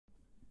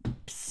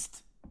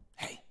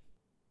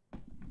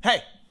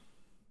Hey!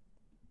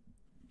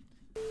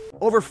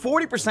 Over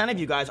 40% of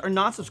you guys are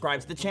not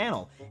subscribed to the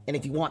channel. And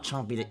if you want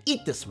Chompy to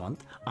eat this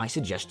month, I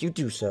suggest you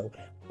do so.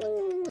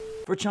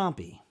 For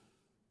Chompy.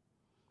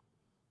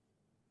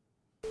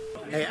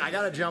 Hey, I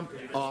gotta jump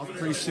off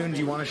pretty soon. Do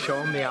you want to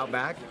show them the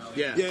Outback?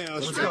 Yeah,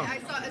 let's go.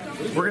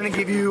 We're gonna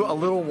give you a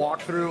little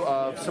walkthrough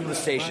of some of the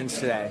stations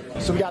today.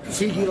 So we got the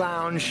Tiki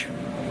Lounge.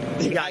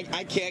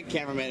 I can't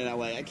cameraman in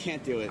LA. I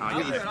can't do it.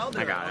 I'll do it.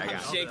 I got it.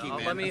 I'm shaky,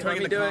 man. Let me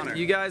do it.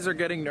 You guys are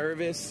getting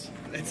nervous.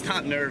 It's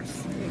not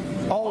nerves.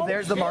 Oh,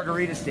 there's the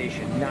margarita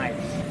station. Nice.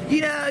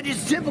 Yeah,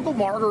 just typical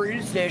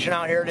margarita station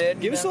out here, dude.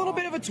 Give us a little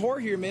bit of a tour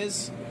here,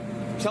 Miz.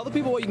 Tell the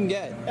people what you can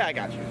get. Yeah, I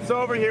got you. So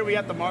over here we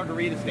got the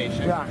margarita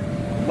station. Yeah.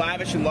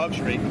 Lavish and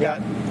luxury. We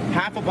got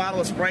half a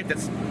bottle of Sprite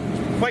that's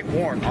quite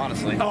warm,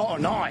 honestly. Oh,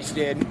 nice,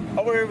 dude.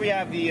 Over here we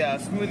have the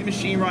smoothie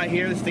machine right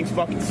here. This thing's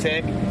fucking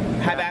sick.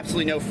 Have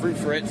absolutely no fruit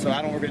for it, so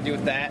I don't know what we're gonna do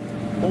with that.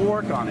 We'll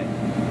work on it.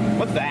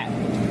 What's that?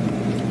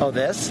 Oh,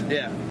 this?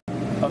 Yeah.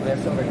 Oh,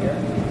 this over here.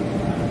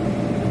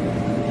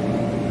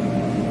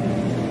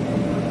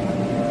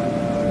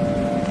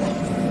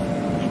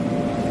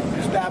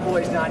 This bad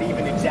boy's not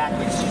even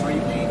exactly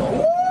street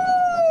legal.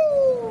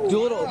 Do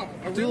a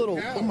little.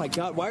 Oh my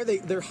God! Why are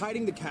they're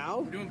hiding the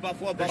cow? We're doing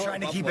buffalo. They're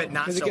trying to keep it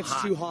not so hot. Because it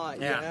gets too hot.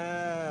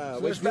 Yeah.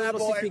 So Wait, this bad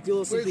boy.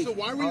 So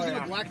why are we using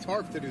a black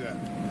tarp to do that?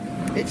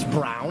 It's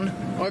brown.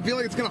 Oh, I feel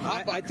like it's gonna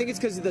hot. I think it's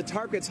because the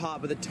tarp gets hot,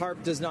 but the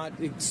tarp does not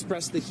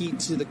express the heat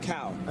to the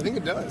cow. I think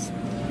it does.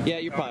 Yeah,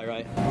 you're probably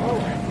right.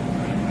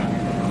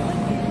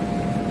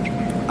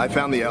 I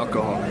found the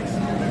alcohol.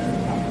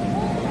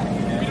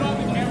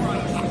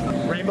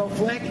 Rainbow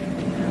flick.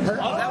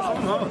 Oh, that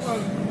was almost.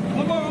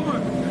 One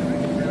more.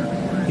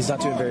 He's not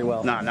doing very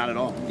well. Nah, not at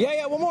all.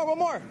 Yeah, one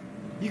more.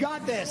 You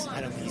got this. I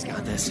don't think he's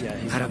got this. Yeah,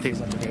 I don't think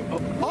he's got this. Oh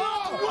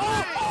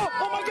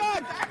my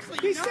God!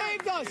 He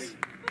saved us.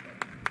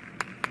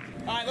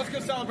 All right, let's go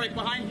celebrate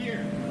behind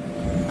here.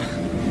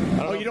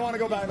 Oh, you don't want to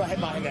go behind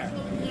there.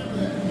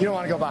 You don't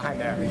want to go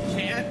behind there. You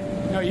can't?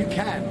 No, you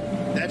can.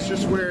 That's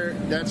just where.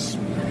 That's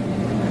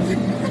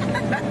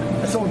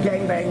old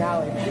gangbang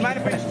alley. You mind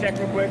if I just check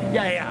real quick?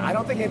 Yeah. I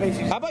don't think anybody's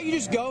using. How about you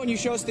just go and you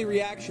show us the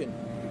reaction?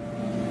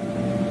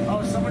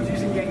 Oh, someone's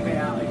using gangbang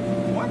alley.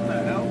 What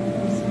the hell?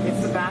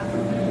 It's the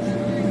bathroom.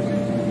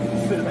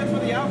 That's where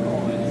the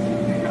alcohol is.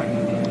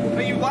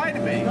 But you lied to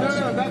me.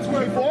 No, that's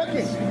where. Keep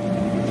walking.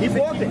 Keep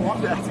walking.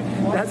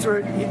 That's where.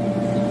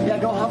 Yeah,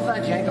 go huff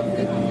that Jankum.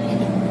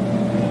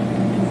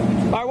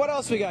 All right, what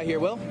else we got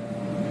here, Will?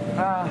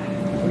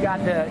 We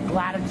got the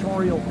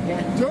gladiatorial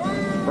pit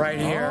right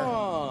here.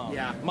 Oh.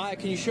 Yeah. Maya,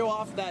 can you show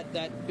off that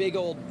big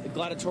old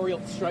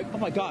gladiatorial stripe? Oh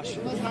my gosh.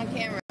 It wasn't on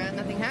camera.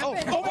 Nothing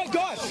happened. Oh my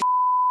gosh.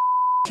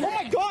 Oh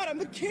my God, I'm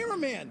the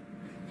cameraman.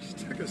 She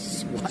took a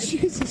swipe.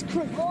 Jesus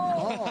Christ.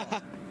 Oh.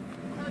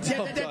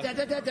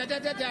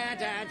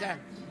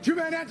 Two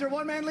men enter,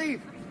 one man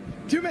leave.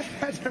 Two men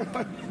enter,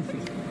 one.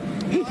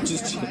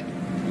 Just,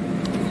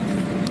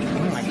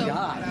 Oh my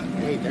God.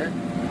 Hey, they're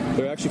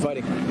actually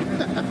fighting.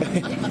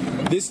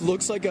 This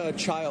looks like a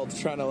child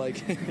trying to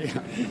like.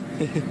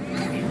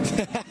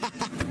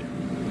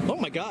 Oh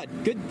my God!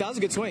 Good. That was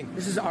a good swing.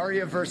 This is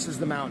Arya versus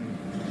the Mountain.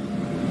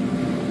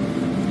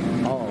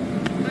 Oh.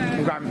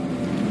 All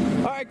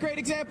right, great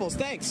examples.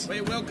 Thanks.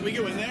 Wait, Will, can we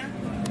go in there?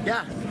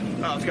 Yeah.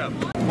 Oh, let's go.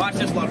 Watch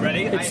this, love.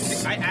 Ready?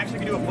 I actually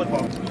can do a flip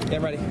off. Yeah,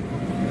 I'm ready.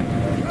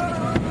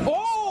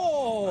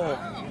 Oh!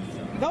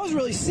 That was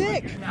really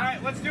sick. All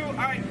right, let's do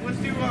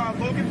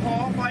Logan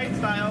Paul fight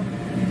style.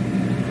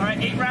 All right,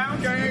 8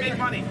 rounds. You're gonna make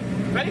money.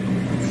 Ready?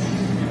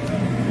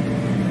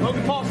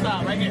 Logan Paul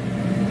style, right here.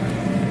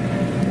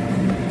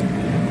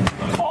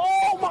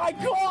 Oh my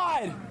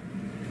God!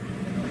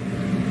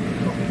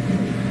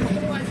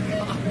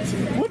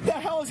 What the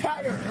hell is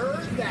happening?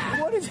 Heard that.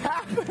 What is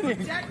happening?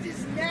 Protect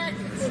his neck.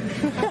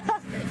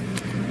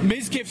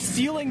 Mizkif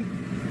stealing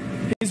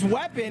his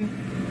weapon,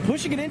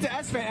 pushing it into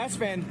esfand.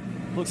 Esfand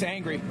looks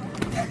angry.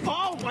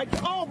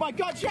 Oh my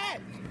God, chat!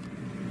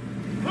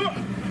 What?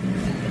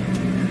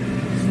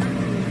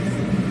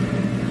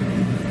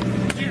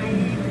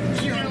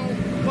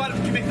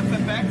 Did you make the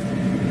effect?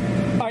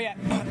 Oh yeah.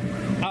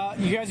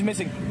 You guys are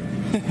missing.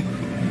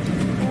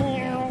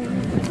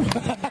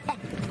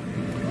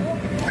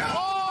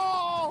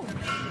 Oh!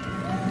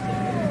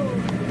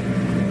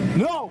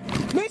 No!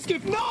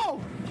 Mizkif, no!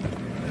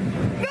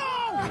 No!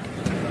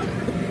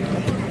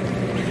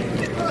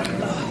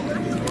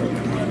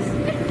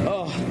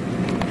 Oh.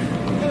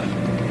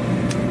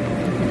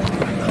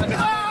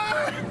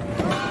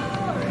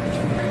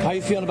 How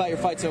you feeling about your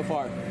fight so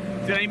far?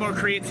 Did any more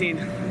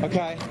creatine?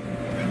 Okay.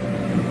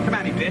 Come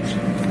at me, bitch.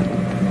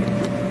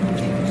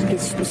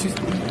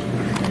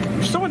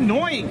 You're so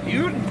annoying,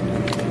 dude.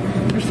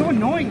 You're so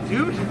annoying,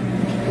 dude.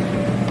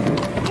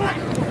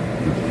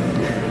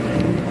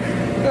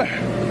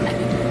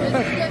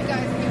 This is good,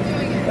 guys. Keep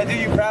doing it. I do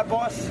you proud,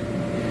 boss?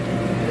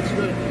 It's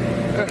good.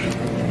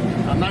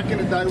 I'm not going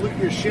to dilute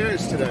your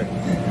shares today.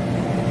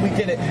 We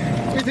did it.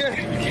 We did it.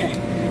 Okay.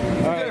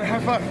 All right. High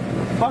five.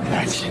 Fuck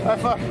that. High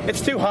five.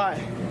 It's too hot.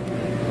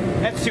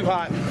 That's too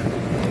hot.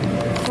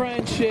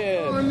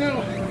 friendship. Oh no.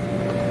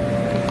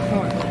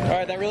 All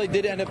right, that really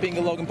did end up being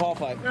a Logan Paul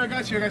fight. Yeah, I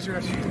got you.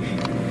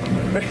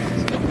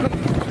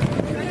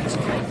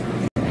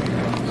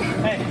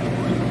 Hey,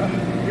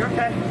 you're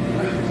okay.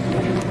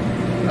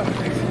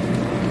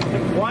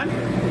 One,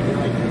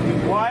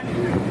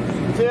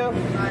 2,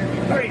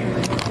 3.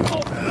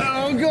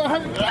 Oh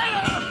God.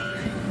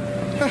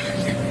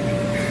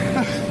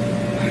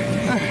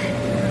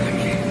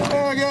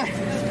 Oh God.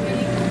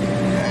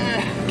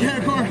 Can't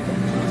record.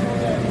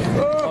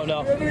 Oh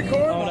no. Record?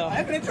 Oh no.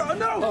 Oh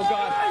no! Oh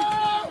God.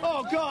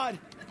 Oh God.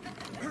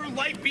 Her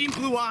light beam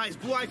blue eyes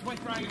white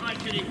crying eye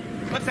kitty.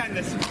 Let's end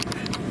this.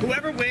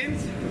 Whoever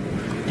wins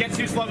gets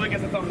you slowly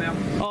as a thumbnail.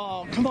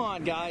 Oh, come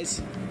on,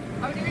 guys.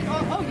 Oh, you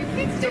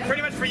can't So stand.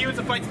 pretty much for you, it's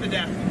a fight to the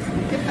death.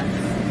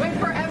 Wait,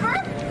 forever?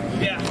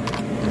 Yeah.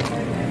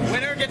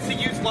 Winner gets to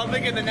use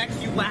loving, and the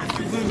next you laugh,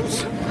 you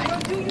lose. I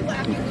don't do you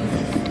laugh, you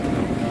lose.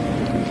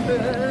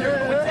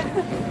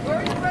 Where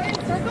are you running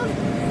in circles?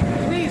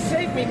 Please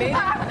save me, Nate.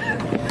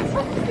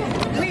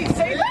 Please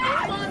save me.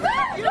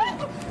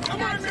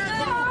 Come on,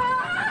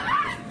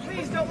 man.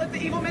 Please don't let the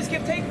evil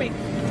Mizkif take me.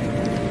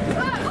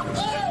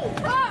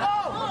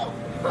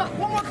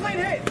 One more clean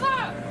hit.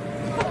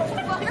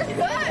 You're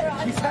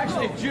good. He's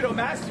actually a judo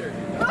master.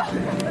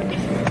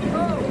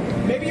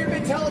 Maybe you're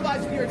been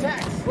televised with your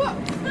attacks.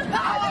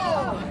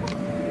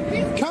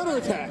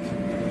 Counterattack.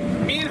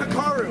 Me and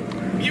Hikaru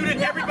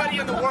muted everybody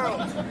in the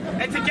world,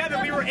 and together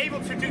we were able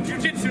to do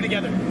jujitsu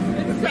together.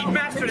 We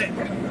mastered it.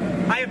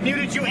 I have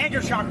muted you and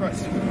your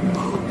chakras.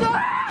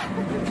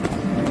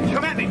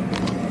 Come at me.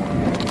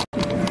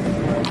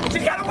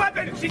 She's got a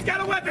weapon. She's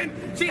got a weapon.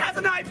 She has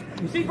a knife.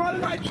 She brought a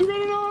knife. She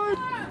brought a knife.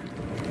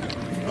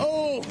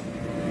 Oh.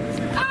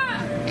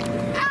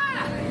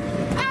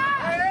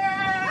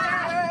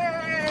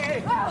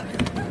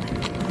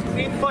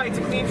 Clean fight. It's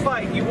a clean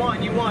fight. You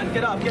won. You won.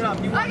 Get up. Get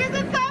up. You won. I get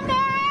the thumbnail.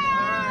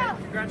 All right.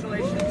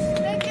 Congratulations.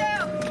 Thank you.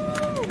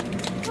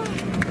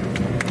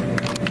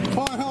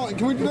 Hold on.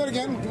 Can we do that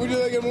again? Can we do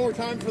that again one more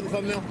time for the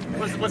thumbnail?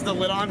 Was the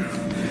lid on?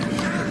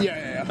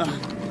 Yeah.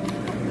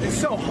 It's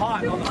so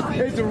hot.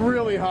 It's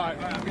really hot.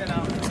 I'm getting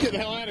out. Let's get the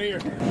hell out of here.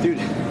 Dude,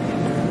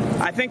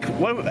 I think,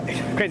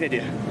 crazy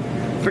idea.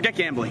 Forget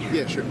gambling.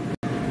 Yeah, sure.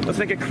 Let's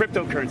make a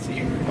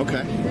cryptocurrency,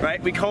 Okay.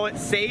 right? We call it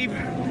Save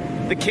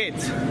the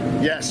Kids,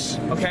 Yes.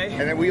 okay?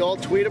 And then we all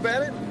tweet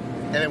about it,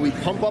 and then we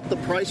pump up the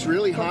price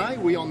really high.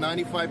 We own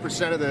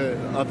 95%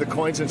 of the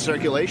coins in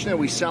circulation, and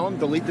we sell them,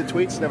 delete the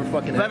tweets, never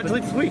fucking Let it happen.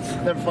 delete the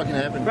tweets. Never fucking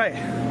happened. Right.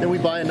 Then we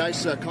buy a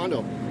nice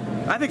condo.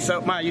 I think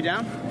so. Maya, you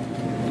down?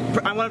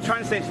 What I'm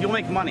trying to say is you'll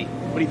make money.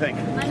 What do you think?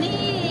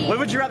 Money. What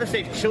would you rather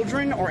save,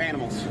 children or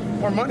animals?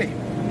 Or money.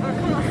 Oh,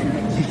 come on.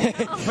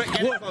 Quick,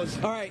 get it close.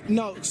 All right.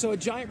 No. So a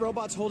giant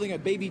robot's holding a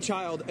baby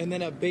child and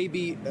then a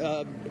baby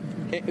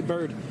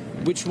bird.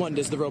 Which one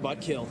does the robot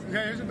kill?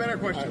 Okay, here's a better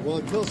question. All right, well,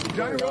 it kills the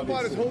Giant bird, robot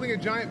is obviously. holding a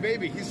giant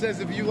baby. He says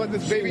if you let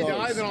this baby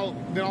die, then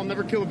I'll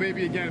never kill a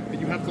baby again. But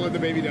you have to let the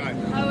baby die.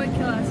 I would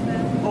kill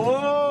esfand.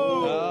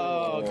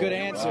 Oh, good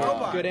answer.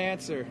 Good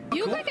answer.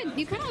 You kind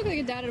of look like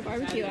a dad at a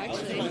barbecue,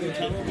 actually. Go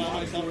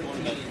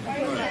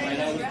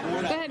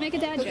ahead, make a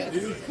dad joke.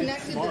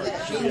 Connected to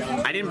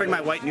that. I didn't bring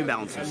my white New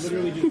Balances.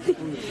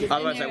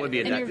 Otherwise, I would be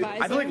a and your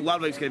dad. I feel like visor.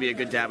 Ludwig's gonna be a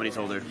good dad when he's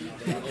older.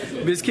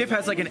 Mizkif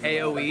has like an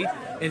AoE.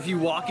 If you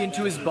walk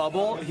into his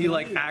bubble, he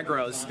like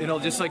aggros and he'll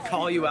just like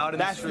call you out in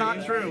the That's stream.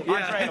 not true. Yeah.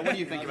 Andrea, what do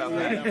you think about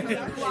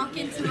that? Walk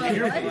into my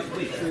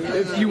what?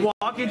 If you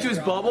walk into his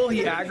bubble,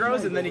 he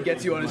aggros and then he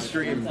gets you on his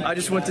stream. I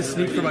just went to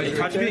sneak for my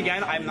Touch me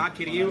again. I'm not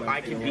kidding you.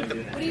 I can beat the.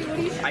 What are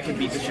you I can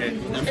beat the shit.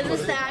 Is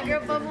this the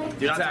aggro bubble? Do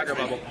It's not touch aggro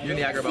me. bubble. You're in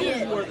the aggro bubble. I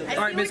see All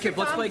right, what Mizkif, you're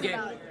let's play a talking game.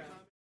 about.